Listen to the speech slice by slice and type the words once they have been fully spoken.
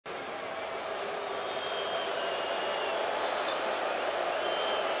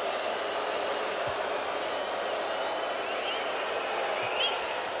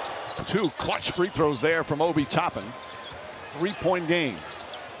Two clutch free throws there from Obi Toppin. 3-point game.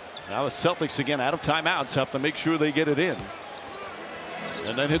 Now the Celtics again out of timeouts have to make sure they get it in.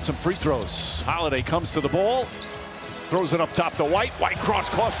 And then hit some free throws. Holiday comes to the ball. Throws it up top to White. White cross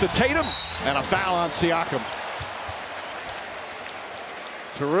cost to Tatum. And a foul on Siakam.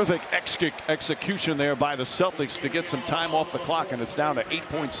 Terrific execution there by the Celtics to get some time off the clock. And it's down to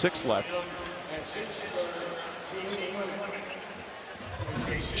 8.6 left.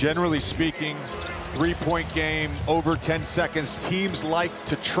 Generally speaking, 3-point game, over 10 seconds. Teams like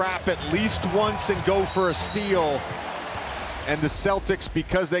to trap at least once and go for a steal. And the Celtics,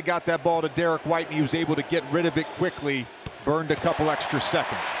 because they got that ball to Derek White and he was able to get rid of it quickly, burned a couple extra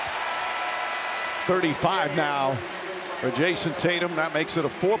seconds. 35 now for Jayson Tatum. That makes it a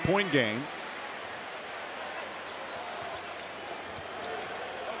 4-point game.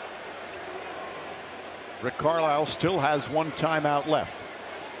 Rick Carlisle still has one timeout left.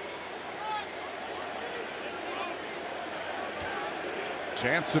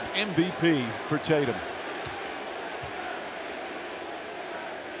 Chance of MVP for Tatum.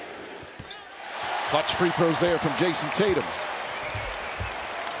 Clutch free throws there from Jayson Tatum.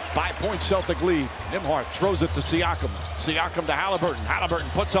 5-point Celtic lead. Nembhard throws it to Siakam. Siakam to Halliburton. Halliburton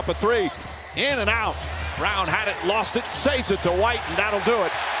puts up a three. In and out. Brown had it, lost it, saves it to White, and that'll do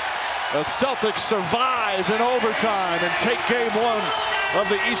it. The Celtics survive in overtime and take game one of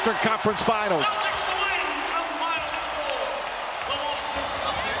the Eastern Conference Finals.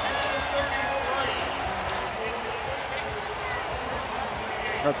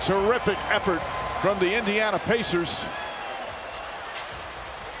 A terrific effort from the Indiana Pacers.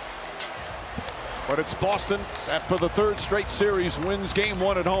 But it's Boston that for the third straight series wins game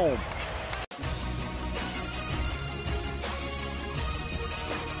one at home.